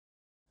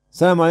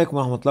Assalamu alaikum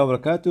wa rahmatullahi wa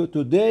barakatuh.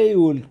 Today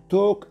we'll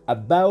talk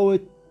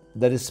about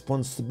the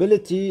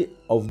responsibility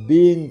of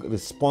being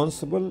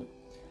responsible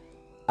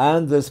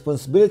and the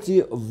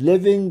responsibility of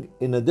living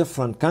in a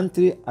different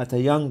country at a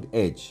young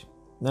age.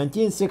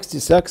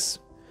 1966,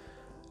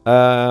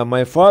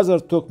 my father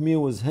took me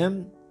with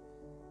him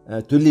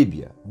to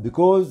Libya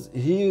because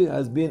he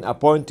has been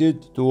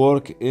appointed to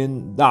work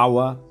in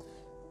Da'wah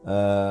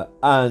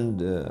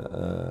and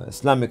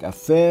Islamic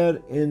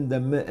Affair in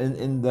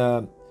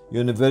the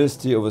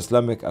University of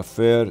Islamic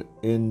Affair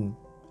in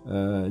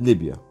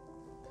Libya.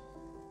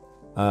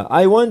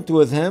 I went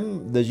with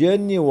him. The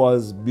journey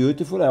was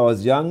beautiful. I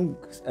was young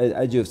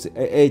at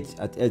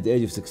the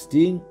age of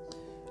 16.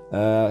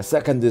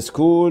 Secondary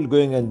school,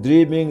 going and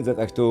dreaming that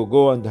I to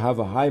go and have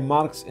a high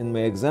marks in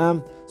my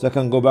exam so I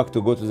can go back to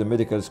the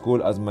medical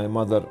school as my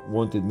mother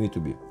wanted me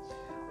to be.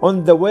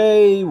 On the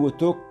way, we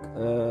took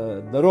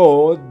the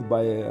road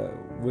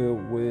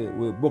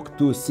we booked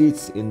 2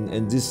 seats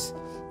in this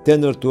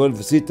 10 or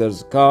 12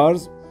 seaters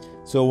cars.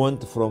 So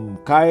went from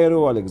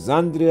Cairo,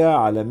 Alexandria,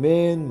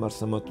 Alamein,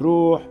 Marsa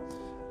Matruh,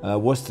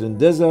 Western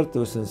Desert,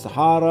 Western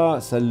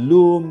Sahara,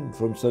 Saloum,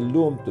 from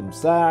Saloum to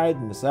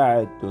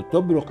Msaad to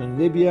Tobruk in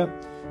Libya,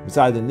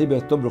 Msaad in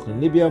Libya, Tobruk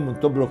in Libya, من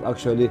Tobruk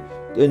actually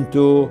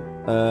into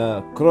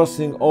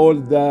crossing all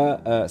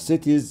the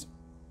cities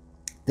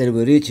till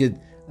we reached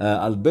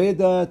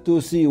Al-Baida to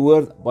see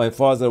where my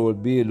father will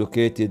be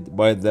located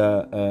by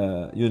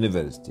the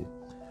university.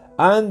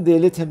 And they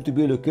let him to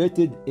be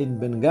located in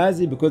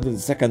Benghazi because of the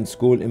second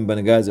school in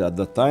Benghazi at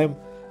that time.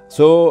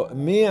 So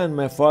me and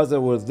my father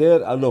were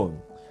there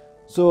alone.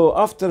 So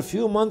after a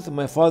few months,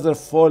 my father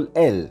fall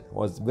ill,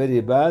 was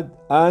very bad.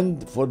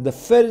 And for the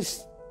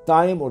first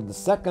time or the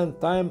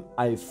second time,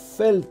 I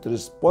felt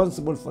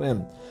responsible for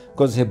him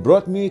because he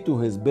brought me to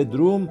his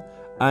bedroom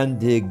and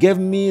he gave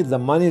me the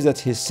money that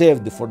he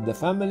saved for the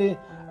family.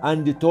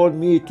 And he told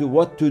me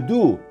what to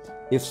do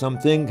if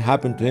something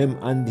happened to him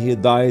and he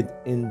died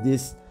in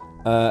this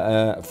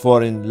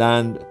foreign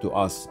land to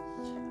us.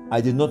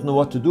 I did not know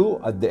what to do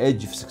at the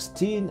age of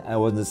 16. I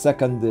was in the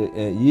second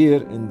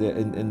year in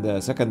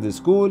the secondary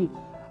school,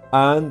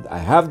 and I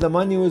have the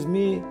money with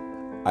me.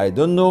 I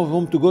don't know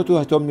whom to go to.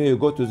 He told me, you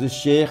go to this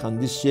sheikh and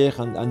this sheikh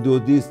and do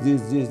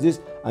this,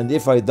 and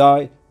if I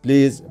die,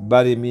 please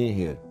bury me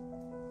here.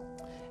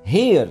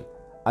 Here,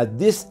 at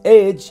this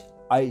age,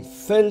 I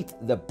felt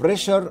the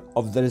pressure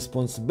of the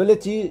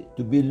responsibility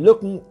to be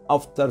looking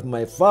after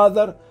my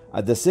father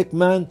as a sick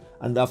man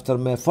and after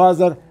my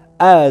father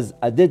as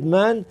a dead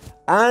man.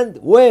 And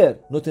where?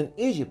 Not in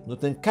Egypt,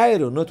 not in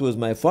Cairo, not with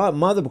my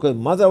mother, because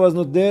mother was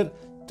not there,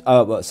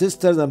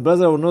 sisters and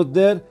brother were not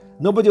there,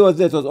 nobody was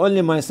there. It was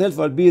only myself.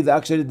 I'll be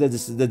actually the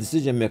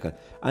decision maker.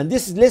 And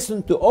this is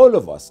lesson to all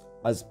of us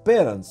as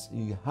parents.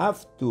 You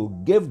have to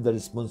give the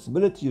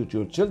responsibility to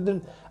your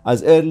children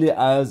as early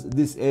as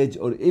this age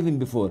or even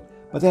before.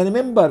 But I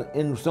remember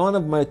in one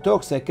of my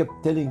talks, I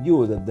kept telling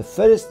you that the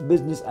first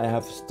business I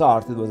have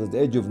started was at the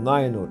age of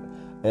 9 or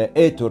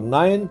 8 or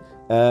 9,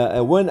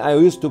 when I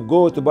used to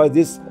go to buy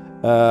this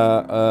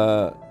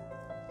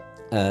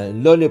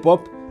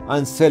lollipop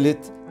and sell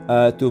it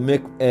to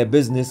make a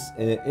business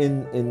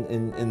in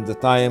the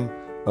time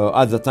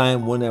at the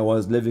time when I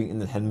was living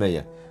in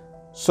Al-Hilmiyah.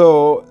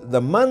 So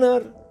the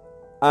manner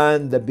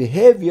and the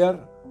behavior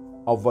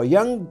of a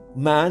young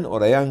man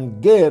or a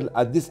young girl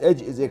at this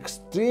age is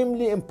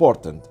extremely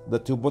important,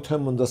 that to put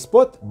him on the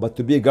spot but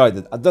to be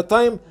guided. At that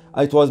time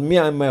it was me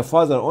and my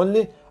father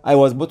only. I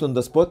was put on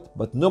the spot,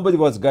 but nobody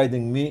was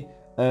guiding me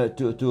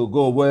to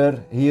go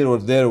where, here or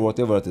there,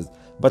 whatever it is.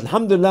 But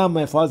alhamdulillah,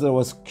 my father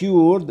was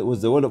cured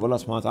with the will of Allah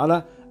subhanahu wa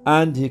ta'ala,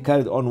 and he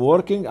carried on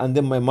working. And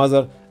then my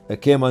mother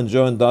came and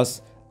joined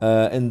us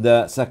in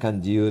the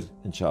second year,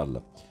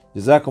 inshallah.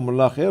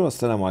 Jazakumullah khair.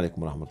 Wassalamu alaikum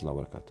wa rahmatullahi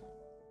wa barakatuh.